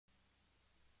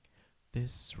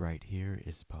This right here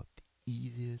is about the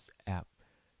easiest app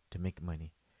to make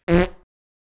money. I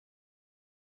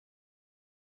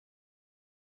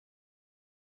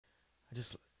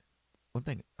just one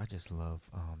thing I just love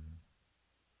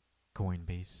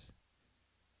Coinbase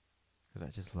because I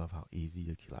just love how easy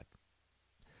you can like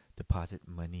deposit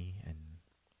money and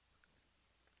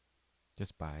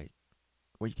just buy.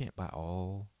 Well, you can't buy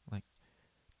all like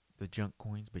the junk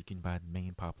coins, but you can buy the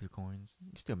main popular coins.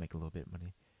 You still make a little bit of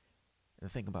money. And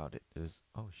the thing about it is,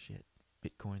 oh shit,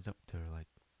 Bitcoin's up to like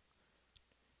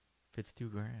 52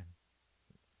 grand.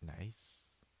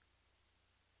 Nice.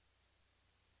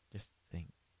 Just think,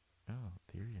 oh,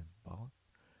 Ethereum's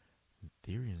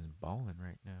balling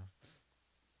right now.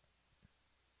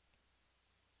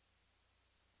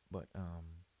 But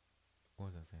what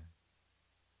was I saying?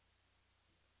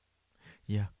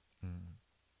 Yeah, mm,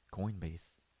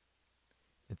 Coinbase.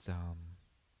 It's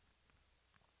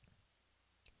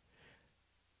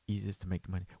easiest to make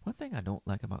money. One thing I don't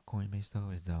like about Coinbase though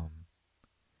is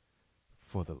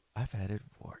for the I've had it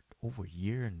for over a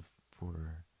year, and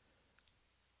for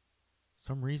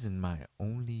some reason my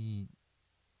only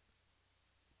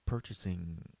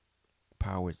purchasing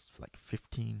power is like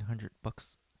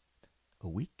 $1,500 a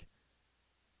week.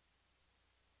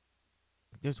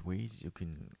 There's ways you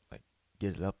can like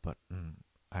get it up, but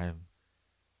I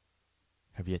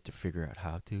have yet to figure out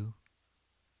how to.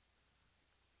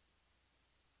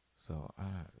 So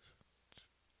I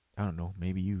don't know.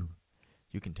 Maybe you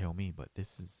can tell me, but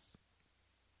this is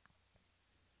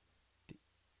the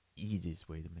easiest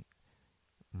way to make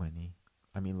money.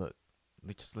 I mean, look,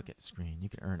 let's just look at the screen. You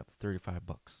can earn up to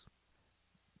 $35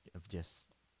 of just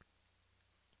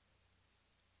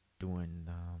doing.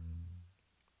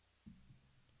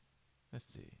 Let's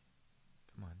see.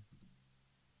 Come on,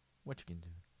 what you can do?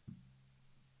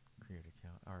 Create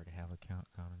account. I already have an account,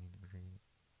 so I don't need to create it.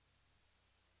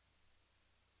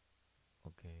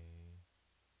 Okay.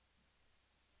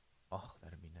 Oh,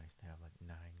 that'd be nice to have like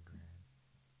 9 grand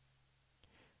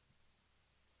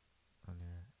on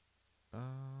there.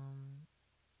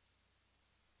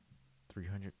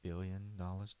 300 billion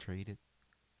dollars traded,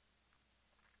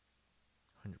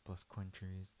 100 plus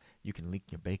countries. You can leak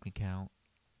your bank account,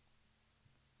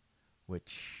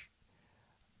 which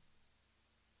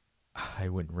I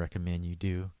wouldn't recommend you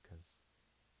do, because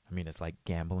I mean it's like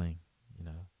gambling. You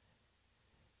know,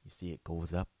 you see it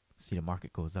goes up, see the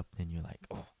market goes up, then you're like,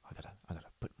 oh, I gotta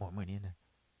put more money in there.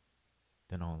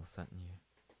 Then all of a sudden you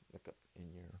look up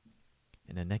and you're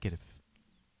in a negative.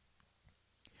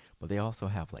 But they also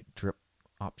have like drip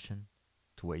option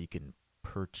to where you can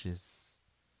purchase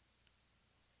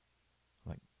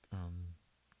like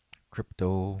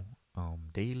crypto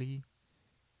daily,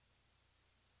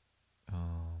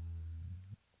 um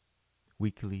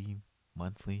weekly,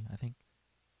 monthly, I think.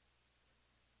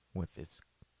 With this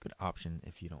good option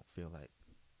if you don't feel like,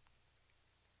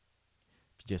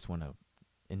 if you just want to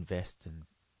invest and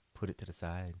put it to the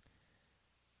side,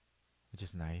 which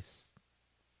is nice.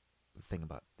 The thing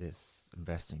about this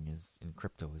investing is in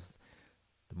crypto is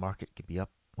the market could be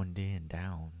up one day and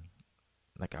down.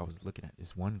 Like I was looking at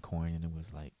this one coin and it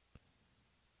was like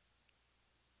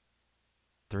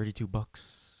 32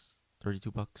 bucks,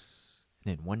 32 bucks.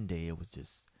 And then one day it was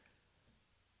just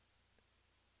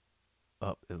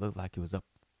up. It looked like it was up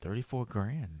 34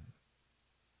 grand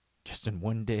just in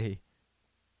one day.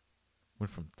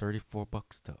 Went from 34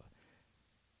 bucks to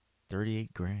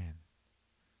 38 grand.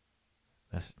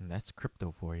 That's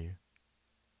crypto for you.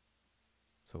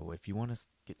 So if you want to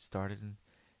get started in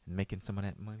making some of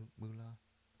that moolah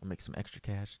or make some extra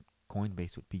cash,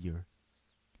 Coinbase would be your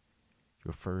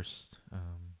first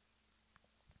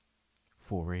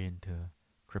foray into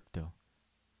crypto,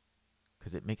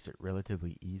 because it makes it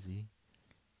relatively easy.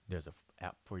 There's a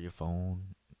app for your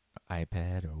phone,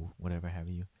 iPad, or whatever have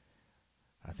you.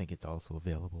 I think it's also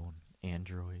available on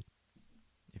Android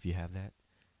if you have that.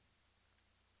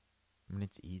 I mean,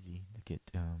 it's easy to get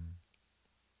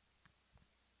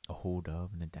a hold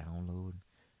of and a download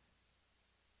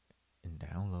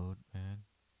man.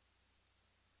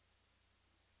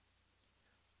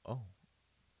 Oh,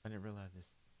 I didn't realize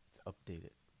this. It's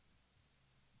updated.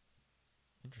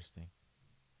 Interesting.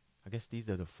 I guess these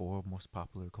are the 4 most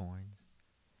popular coins: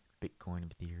 Bitcoin,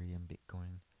 Ethereum,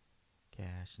 Bitcoin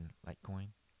Cash, and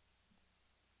Litecoin.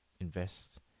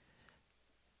 Invest.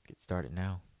 Get started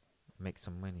now. Make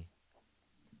some money.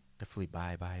 Definitely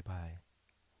buy.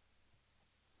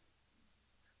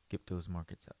 Get those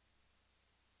markets up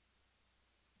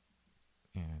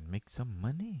and make some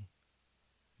money.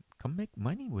 Come make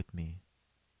money with me.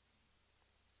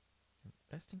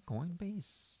 Invest in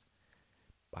Coinbase.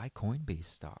 Buy Coinbase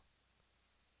stock.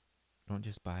 Don't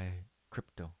just buy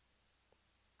crypto.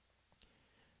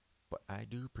 But I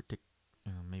do predict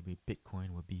maybe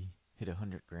Bitcoin will be hit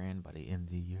 100 grand by the end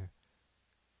of the year.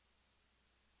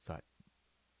 So,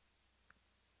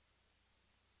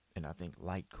 and I think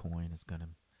Litecoin is gonna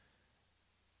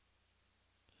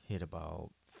hit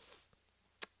about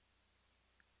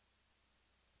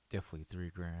definitely 3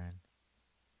 grand.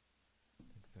 I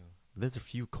think so. There's a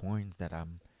few coins that I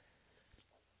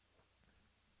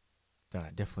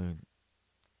definitely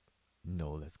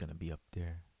know that's gonna be up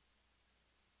there.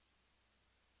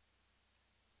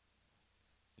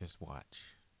 Just watch.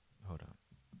 Hold on.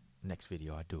 Next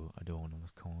video I do one of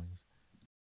those coins.